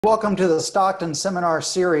Welcome to the Stockton Seminar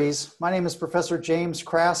Series. My name is Professor James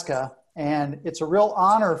Kraska, and it's a real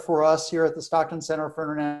honor for us here at the Stockton Center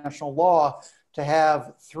for International Law to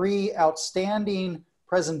have three outstanding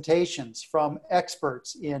presentations from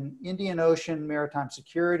experts in Indian Ocean maritime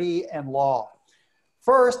security and law.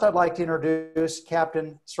 First, I'd like to introduce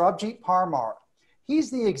Captain Sarabjeet Parmar. He's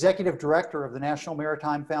the Executive Director of the National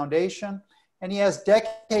Maritime Foundation, and he has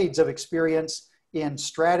decades of experience in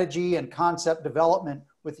strategy and concept development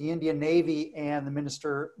with the Indian Navy and the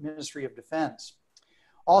Ministry of Defense.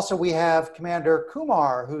 Also, we have Commander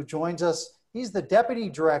Kumar, who joins us. He's the Deputy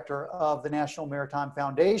Director of the National Maritime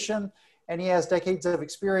Foundation, and he has decades of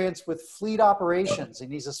experience with fleet operations,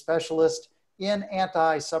 and he's a specialist in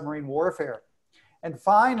anti-submarine warfare. And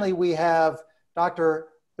finally, we have Dr.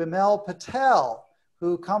 Bimel Patel,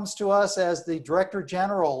 who comes to us as the Director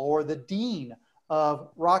General or the Dean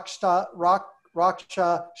of Raksha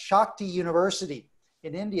Shakti University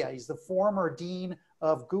in India. He's the former Dean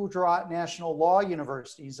of Gujarat National Law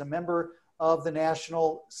University. He's a member of the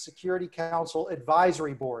National Security Council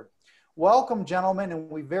Advisory Board. Welcome, gentlemen, and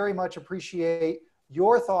we very much appreciate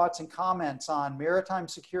your thoughts and comments on maritime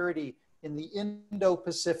security in the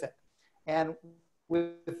Indo-Pacific. And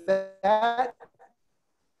with that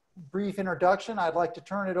brief introduction, I'd like to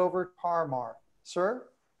turn it over to Parmar. Sir?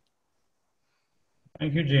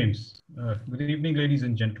 Thank you, James. Good evening, ladies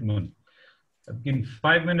and gentlemen. I've given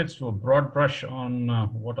 5 minutes to a broad brush on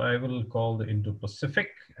what I will call the Indo-Pacific.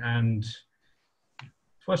 And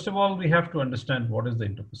first of all, we have to understand what is the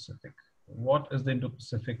Indo-Pacific. What is the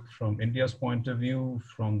Indo-Pacific from India's point of view,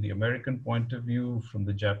 from the American point of view, from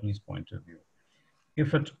the Japanese point of view?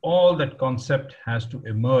 If at all that concept has to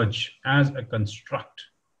emerge as a construct,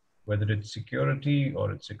 whether it's security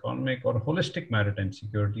or it's economic or holistic maritime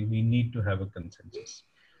security, we need to have a consensus.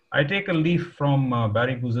 I take a leaf from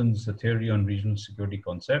Barry Buzan's theory on regional security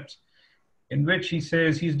concepts, in which he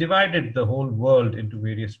says he's divided the whole world into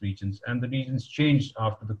various regions, and the regions changed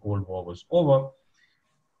after the Cold War was over.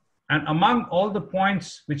 And among all the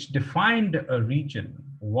points which defined a region,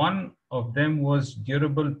 one of them was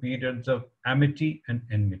durable periods of amity and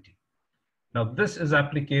enmity. Now, this is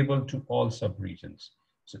applicable to all subregions.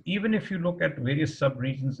 So even if you look at various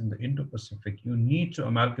subregions in the Indo-Pacific, you need to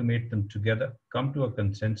amalgamate them together, come to a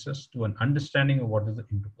consensus, to an understanding of what is the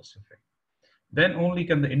Indo-Pacific. Then only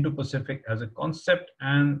can the Indo-Pacific as a concept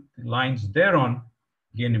and the lines thereon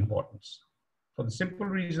gain importance. For the simple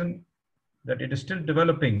reason that it is still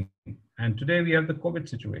developing. And today we have the COVID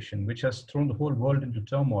situation, which has thrown the whole world into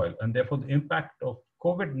turmoil. And therefore the impact of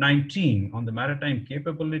COVID-19 on the maritime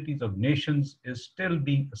capabilities of nations is still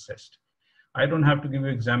being assessed. I don't have to give you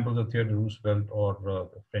examples of Theodore Roosevelt or the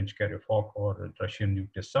French carrier Foch or the Russian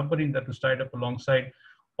nuclear submarine that was tied up alongside.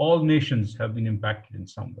 All nations have been impacted in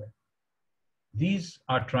some way. These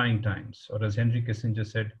are trying times, or as Henry Kissinger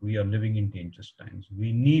said, we are living in dangerous times.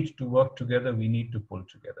 We need to work together, we need to pull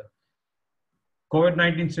together.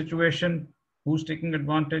 COVID-19 situation, who's taking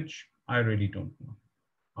advantage? I really don't know.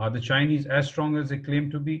 Are the Chinese as strong as they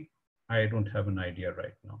claim to be? I don't have an idea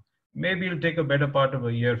right now. Maybe it'll take a better part of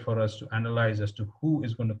a year for us to analyze as to who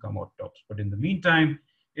is going to come out tops. But in the meantime,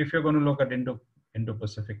 if you're going to look at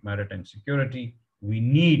Indo-Pacific maritime security, we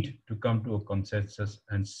need to come to a consensus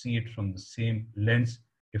and see it from the same lens,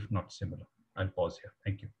 if not similar. I'll pause here.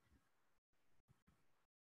 Thank you.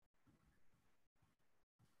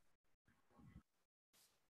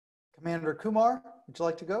 Commander Kumar, would you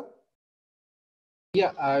like to go?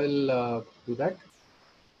 Yeah, I will do that.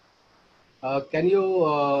 Can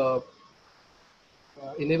you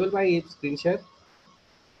enable my screen share?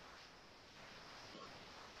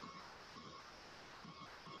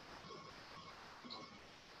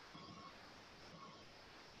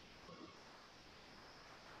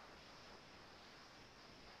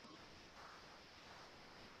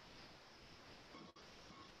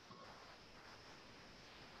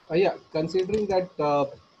 Yeah, considering that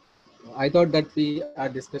I thought that we are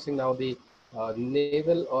discussing now the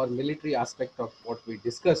naval or military aspect of what we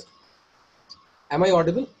discussed. Am I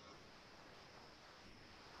audible?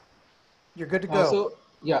 You're good to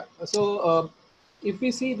go. If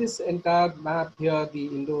we see this entire map here, the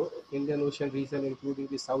Indian Ocean region, including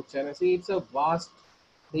the South China Sea, it's a vast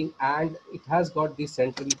thing, and it has got the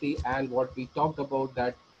centrality, and what we talked about,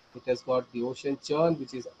 that it has got the ocean churn,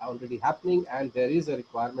 which is already happening, and there is a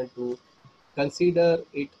requirement to consider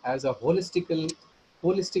it as a holistic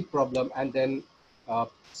problem, and then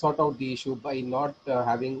sort out the issue by not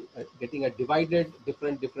getting a divided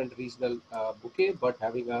different regional bouquet, but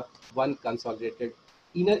having a one consolidated.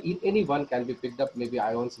 Any one can be picked up. Maybe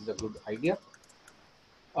ions is a good idea.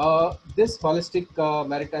 This holistic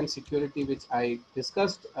maritime security, which I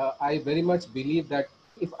discussed, I very much believe that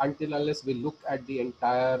if until unless we look at the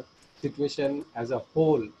entire situation as a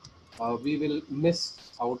whole, we will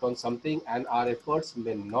miss out on something and our efforts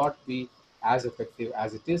may not be as effective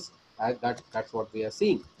as it is. That's what we are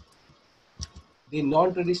seeing. The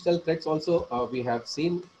non-traditional threats also, we have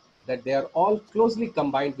seen that they are all closely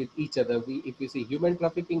combined with each other. If you see human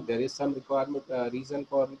trafficking, there is some requirement reason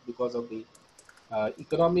for it because of the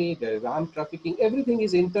economy, there is armed trafficking, everything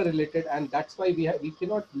is interrelated, and that's why we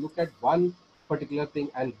cannot look at one particular thing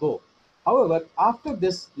and go. However, after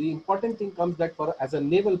this, the important thing comes that for as a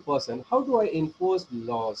naval person, how do I enforce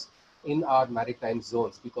laws in our maritime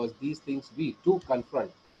zones? Because these things we do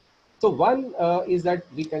confront. So one is that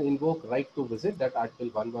we can invoke right to visit, that Article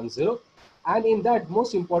 110. And in that,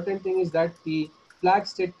 most important thing is that the flag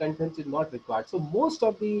state content is not required. So most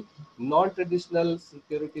of the non-traditional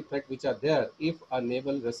security threat which are there, if a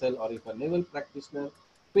naval vessel or if a naval practitioner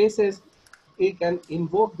faces, it can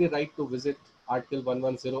invoke the right to visit Article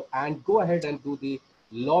 110 and go ahead and do the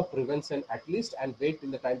law prevention at least and wait till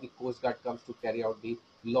the time the Coast Guard comes to carry out the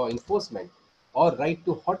law enforcement, or right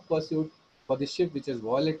to hot pursuit for the ship which has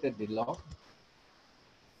violated the law.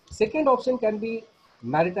 Second option can be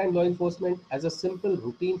maritime law enforcement as a simple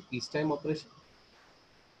routine peacetime operation.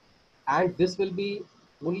 And this will be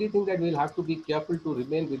only thing that we'll have to be careful to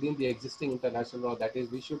remain within the existing international law. That is,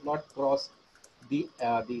 we should not cross the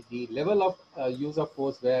level of use of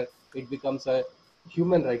force where it becomes a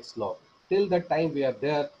human rights law. Till that time we are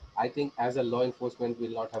there, I think as a law enforcement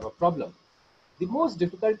we'll not have a problem. The most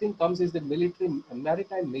difficult thing comes is the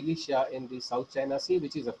maritime militia in the South China Sea,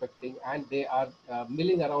 which is affecting, and they are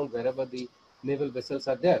milling around wherever the naval vessels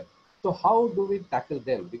are there. So how do we tackle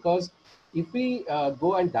them? Because if we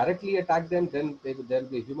go and directly attack them, then there will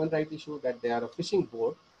be a human rights issue that they are a fishing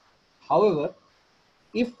boat. However,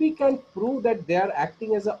 if we can prove that they are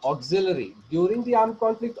acting as an auxiliary during the armed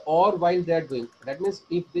conflict or while they are doing, that means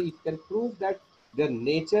if they can prove that their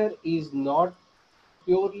nature is not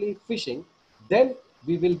purely fishing, then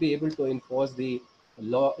we will be able to enforce the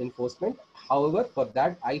law enforcement. However, for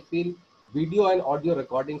that, I feel video and audio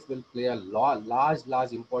recordings will play a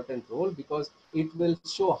large important role, because it will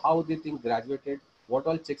show how the thing graduated, what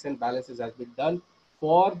all checks and balances has been done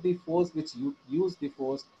for the force which you use the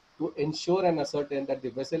force to ensure and ascertain that the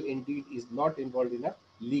vessel indeed is not involved in a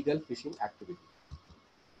legal fishing activity.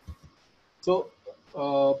 So,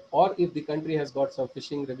 or if the country has got some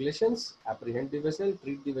fishing regulations, apprehend the vessel,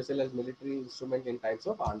 treat the vessel as military instrument in times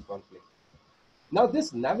of armed conflict. Now,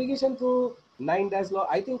 this navigation through 9-dash law,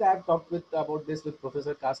 I think I have talked about this with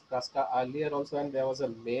Professor Kaska earlier also, and there was a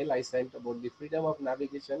mail I sent about the freedom of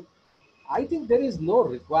navigation. I think there is no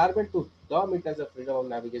requirement to term it as a freedom of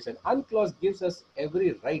navigation. UNCLOS gives us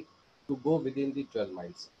every right to go within the 12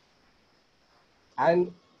 miles.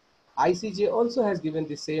 And ICJ also has given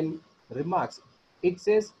the same remarks. It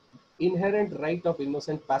says inherent right of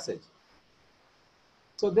innocent passage.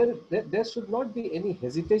 So there should not be any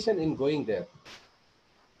hesitation in going there.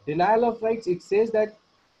 Denial of rights, it says that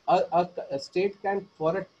a state can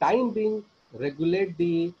for a time being regulate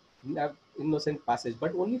the innocent passage,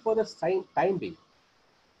 but only for the time being.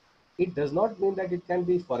 It does not mean that it can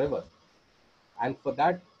be forever. And for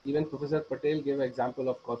that, even Professor Patel gave an example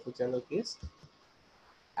of Corfu Channel case.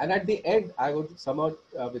 And at the end, I would sum up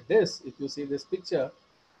with this. If you see this picture,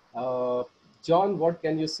 John, what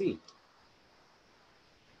can you see?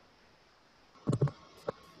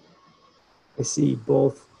 I see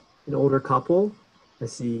both an older couple. I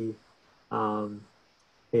see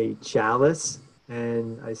a chalice,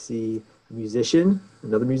 and I see a musician,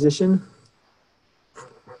 another musician.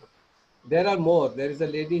 There are more. There is a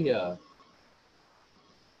lady here.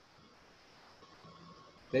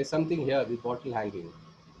 There's something here, the bottle hanging.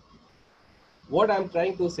 What I'm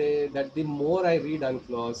trying to say that the more I read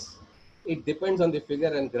UNCLOS, it depends on the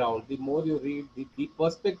figure and ground. The more you read, the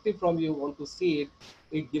perspective from you want to see it,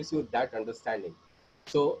 it gives you that understanding.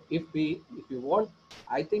 So if you want,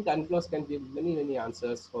 I think UNCLOS can give many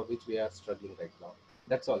answers for which we are struggling right now.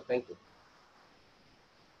 That's all. Thank you.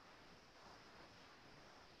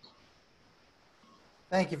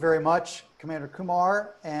 Thank you very much, Commander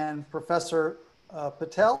Kumar and Professor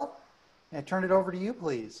Patel. May I turn it over to you,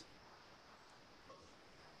 please?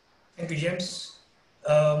 Thank you, James.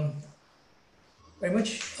 Very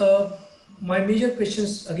much. My major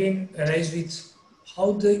questions again arise with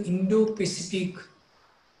how the Indo-Pacific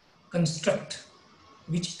construct,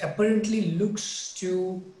 which apparently looks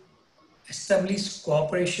to establish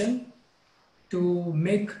cooperation to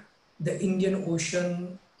make the Indian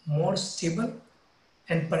Ocean more stable,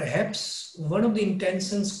 and perhaps one of the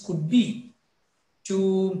intentions could be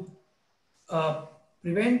to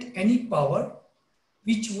prevent any power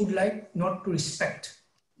which would like not to respect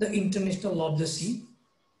the international law of the sea.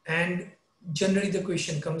 And generally the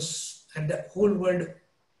question comes, and the whole world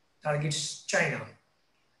targets China.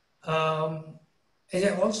 As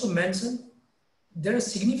I also mentioned, there are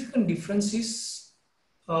significant differences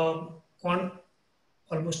on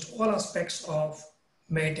almost all aspects of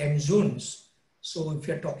maritime zones. So if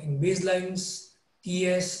you're talking baselines,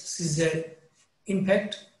 TS, CZ, in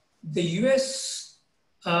fact, the US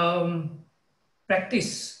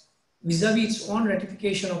practice vis-a-vis its own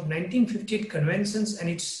ratification of 1958 conventions and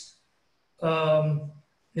its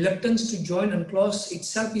reluctance to join UNCLOS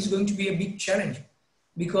itself is going to be a big challenge,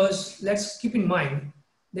 because let's keep in mind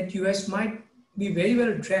that US might be very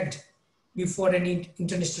well dragged before any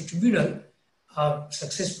international tribunal,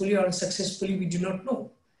 successfully or unsuccessfully, we do not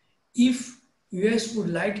know. If US would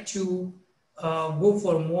like to go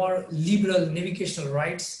for more liberal navigational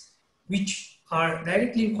rights, which are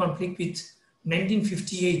directly in conflict with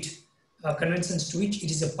 1958 conventions to which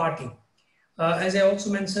it is a party. As I also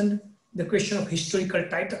mentioned, the question of historical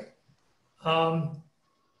title.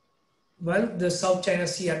 Well, the South China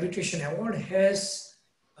Sea Arbitration Award has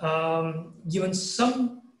given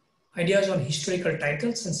some ideas on historical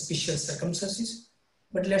titles and special circumstances,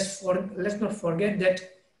 but let's not forget that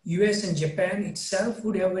US and Japan itself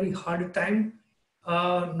would have a very hard time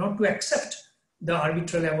not to accept the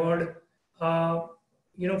arbitral award,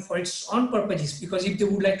 for its own purposes, because if they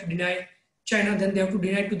would like to deny China, then they have to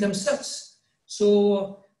deny it to themselves.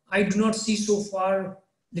 So I do not see so far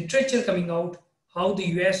literature coming out how the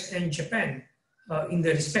US and Japan in the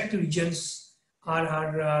respective regions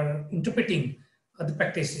are interpreting the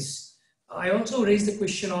practices. I also raised the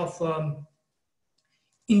question of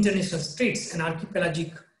international states and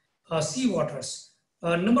archipelagic sea waters.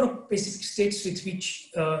 A number of Pacific states with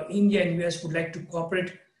which India and US would like to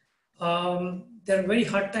cooperate, there are very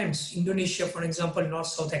hard times. Indonesia, for example,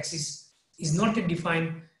 north-south axis is not yet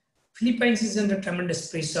defined. Philippines is under tremendous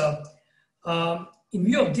pressure. In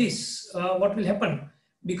view of this, what will happen?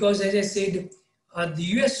 Because as I said, the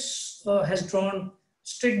US has drawn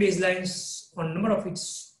straight baselines on a number of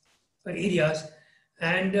its areas,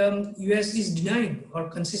 and US is denying or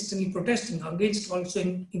consistently protesting against, also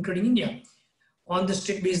including India, on the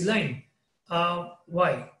straight baseline.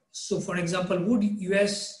 Why? So for example, would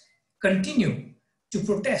US continue to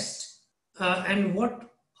protest, and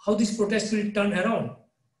how this protest will turn around?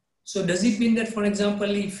 So does it mean that, for example,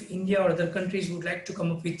 if India or other countries would like to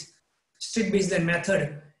come up with straight baseline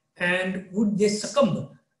method, and would they succumb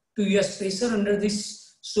to US pressure under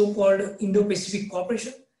this so-called Indo-Pacific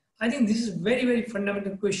cooperation? I think this is a very, very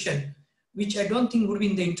fundamental question, which I don't think would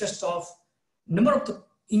be in the interest of a number of the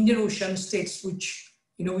Indian Ocean states which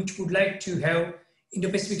would like to have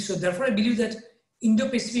Indo-Pacific. So therefore, I believe that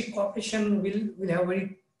Indo-Pacific cooperation will have a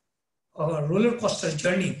very roller coaster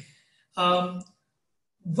journey.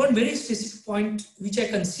 One very specific point which I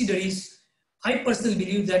consider is, I personally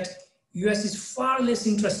believe that US is far less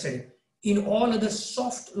interested in all other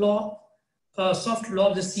soft law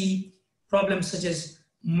of the sea problems such as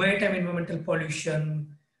maritime environmental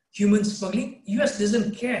pollution, human smuggling. US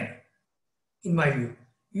doesn't care, in my view.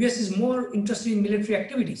 US is more interested in military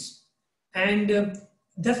activities. And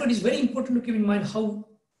therefore, it is very important to keep in mind how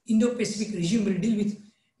Indo-Pacific regime will deal with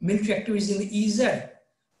military activities in the EEZ,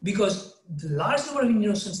 because the large number of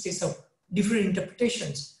Indian Ocean states have different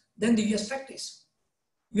interpretations than the US practice.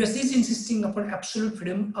 US is insisting upon absolute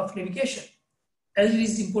freedom of navigation, as it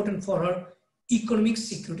is important for her economic,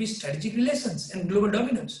 security, strategic relations, and global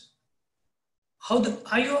dominance. How the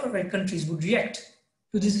IOR countries would react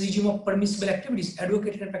to this regime of permissible activities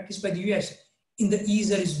advocated and practiced by the US in the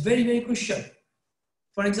EEZ is very, very crucial.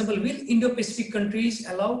 For example, will Indo-Pacific countries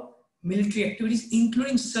allow military activities,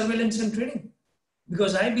 including surveillance and training?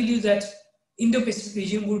 Because I believe that Indo-Pacific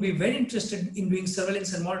regime would be very interested in doing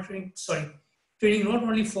surveillance and training not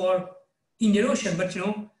only for Indian Ocean, but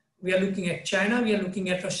we are looking at China, we are looking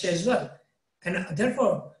at Russia as well. And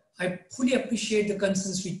therefore, I fully appreciate the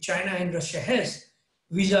concerns which China and Russia has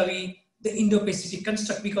vis-a-vis the Indo-Pacific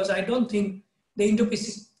construct, because I don't think the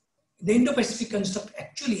Indo-Pacific construct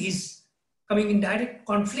actually is coming in direct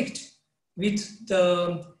conflict with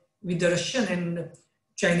the Russian and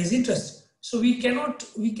Chinese interests. So we cannot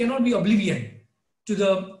be oblivion to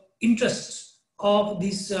the interests of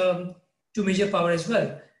these two major powers as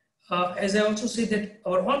well. As I also said that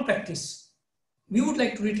our own practice, we would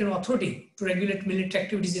like to retain authority to regulate military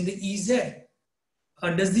activities in the EEZ.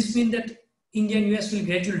 Does this mean that India and US will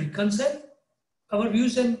gradually reconcile our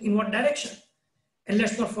views, and in what direction? And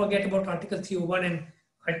let's not forget about Article 301 and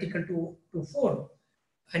Article 224.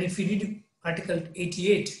 And if we read Article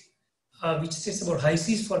 88, which states about high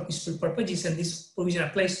seas for peaceful purposes, and this provision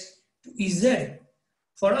applies to EZ.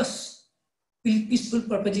 For us, peaceful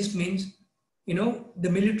purposes means, the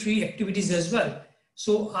military activities as well.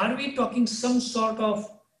 So are we talking some sort of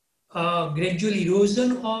gradual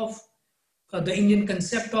erosion of the Indian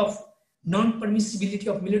concept of non-permissibility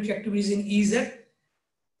of military activities in EZ?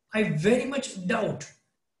 I very much doubt,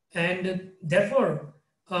 and therefore,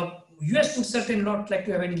 US would certainly not like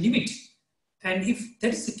to have any limit. And if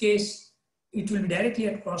that is the case, it will be directly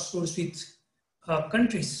at crossroads with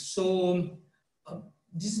countries. So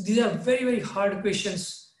these are very, very hard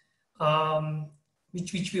questions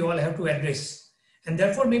which we all have to address. And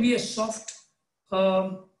therefore, maybe a soft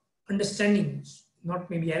understanding, not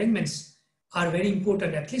maybe arrangements, are very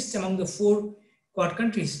important, at least among the 4 Quad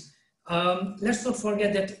countries. Let's not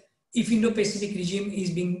forget that if Indo-Pacific regime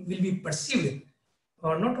will be perceived,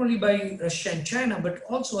 not only by Russia and China, but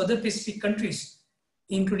also other Pacific countries,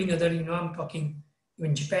 including other, I'm talking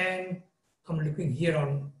even Japan, I'm looking here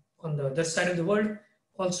on the other side of the world,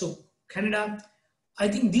 also Canada. I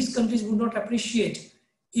think these countries would not appreciate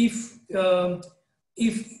if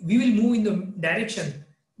we will move in the direction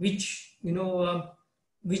which,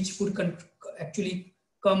 which would actually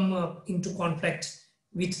come into conflict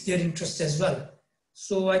with their interests as well.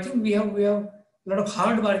 So I think we have a lot of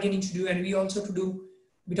hard bargaining to do, and we also to do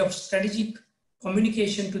a bit of strategic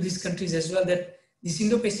communication to these countries as well, that this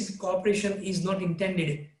Indo-Pacific cooperation is not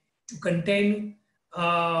intended to contain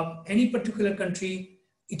any particular country.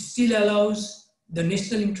 It still allows the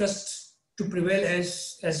national interests to prevail,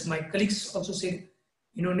 as my colleagues also said.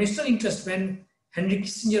 National interest, when Henry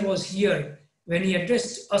Kissinger was here, when he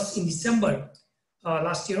addressed us in December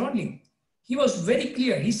last year only, he was very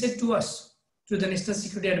clear. He said to us, to the National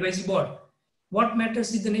Security Advisory Board, what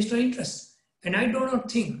matters is the national interest. And I do not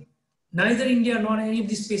think neither India nor any of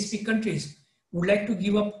these Pacific countries would like to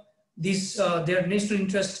give up this their national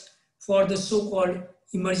interest for the so-called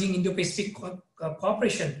emerging Indo-Pacific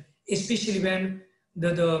cooperation, especially when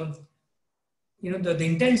the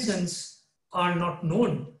intentions are not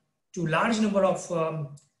known to large number of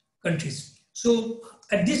countries. So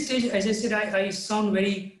at this stage, as I said, I sound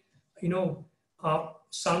very,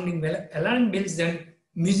 sounding well, alarm bells, then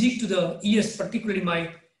music to the ears, particularly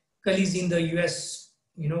my colleagues in the US,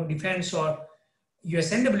 defense or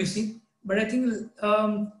US NWC. But I think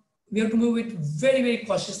we have to move it very, very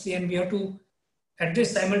cautiously, and we have to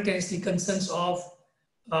address simultaneously concerns of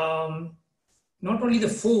not only the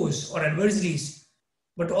foes or adversaries,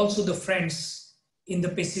 but also the friends in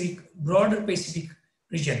the broader Pacific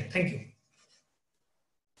region. Thank you.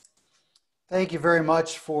 Thank you very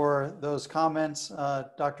much for those comments,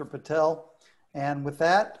 Dr. Patel. And with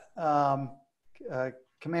that,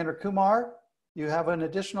 Commander Kumar, you have an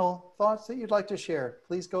additional thoughts that you'd like to share.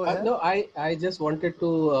 Please go ahead. No, I just wanted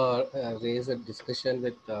to raise a discussion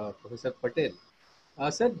with Professor Patel.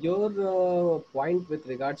 Sir, your point with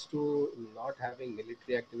regards to not having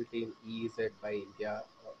military activity in EEZ by India,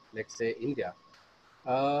 let's say India,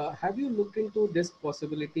 have you looked into this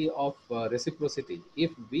possibility of reciprocity?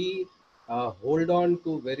 If we hold on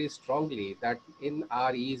to very strongly that in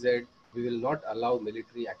our EEZ we will not allow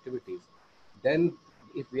military activities, then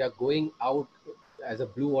if we are going out as a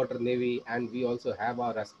blue water navy and we also have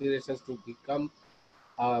our aspirations to become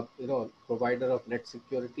provider of net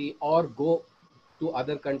security or go to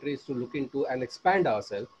other countries to look into and expand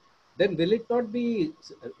ourselves, then will it not be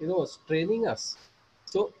straining us?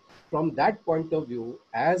 So from that point of view,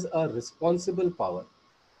 as a responsible power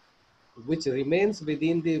which remains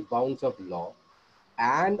within the bounds of law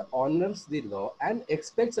and honors the law and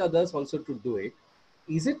expects others also to do it,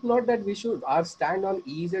 is it not that our stand on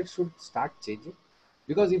EEZ should start changing?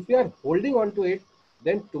 Because if we are holding on to it,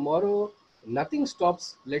 then tomorrow nothing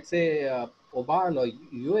stops, let's say Oman or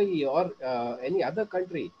UAE or any other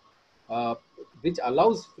country which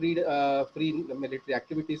allows free military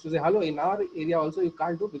activities to say, hello, in our area also you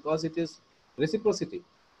can't do, because it is reciprocity.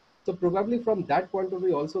 So probably from that point of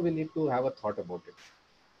view also we need to have a thought about it.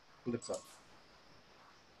 That's all.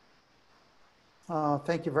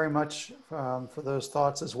 Thank you very much for those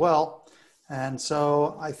thoughts as well. And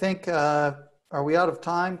so I think, are we out of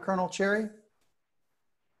time, Colonel Cherry?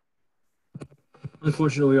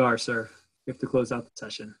 Unfortunately, we are, sir. We have to close out the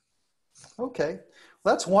session. Okay.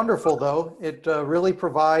 Well, that's wonderful, though. It really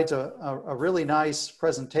provides a really nice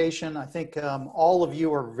presentation. I think all of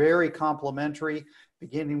you are very complimentary,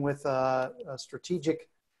 beginning with a strategic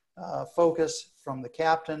focus from the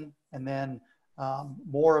captain, and then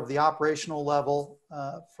more of the operational level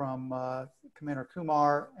from Commander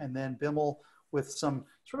Kumar, and then Bimel with some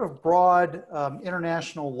sort of broad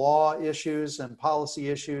international law issues and policy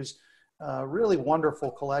issues really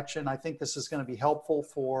wonderful collection. I think this is going to be helpful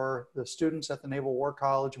for the students at the Naval War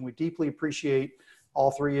College, and we deeply appreciate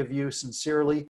all three of you sincerely.